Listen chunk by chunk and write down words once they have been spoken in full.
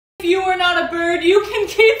If you are not a bird, you can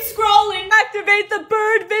keep scrolling. Activate the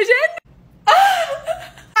bird vision.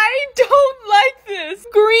 I don't like this.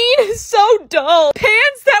 Green is so dull.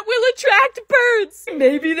 Pants that will attract birds.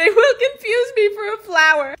 Maybe they will confuse me for a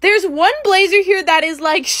flower. There's one blazer here that is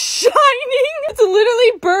like shining. It's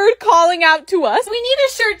literally bird calling out to us. We need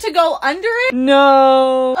a shirt to go under it.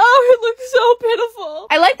 No. Oh, it looks so pitiful.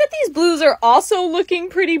 I like that these blues are also looking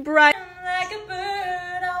pretty bright. I'm like a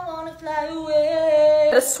bird, I wanna fly away.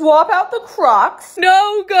 Let's swap out the Crocs.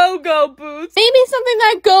 No go-go boots. Maybe something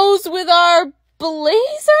that goes with our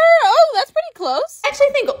blazer? Oh, that's pretty close. I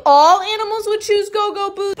actually think all animals would choose go-go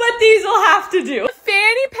boots, but these will have to do. A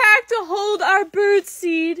fanny pack to hold our bird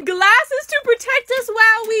seed. Glasses to protect us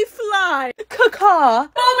while we fly.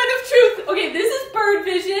 Caw-caw. Moment of truth. Okay, this is bird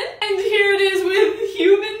vision, and here it is with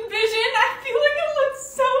human vision. I feel like it looks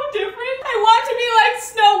so different. I want to be like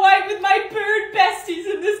Snow White with my bird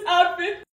besties in this outfit.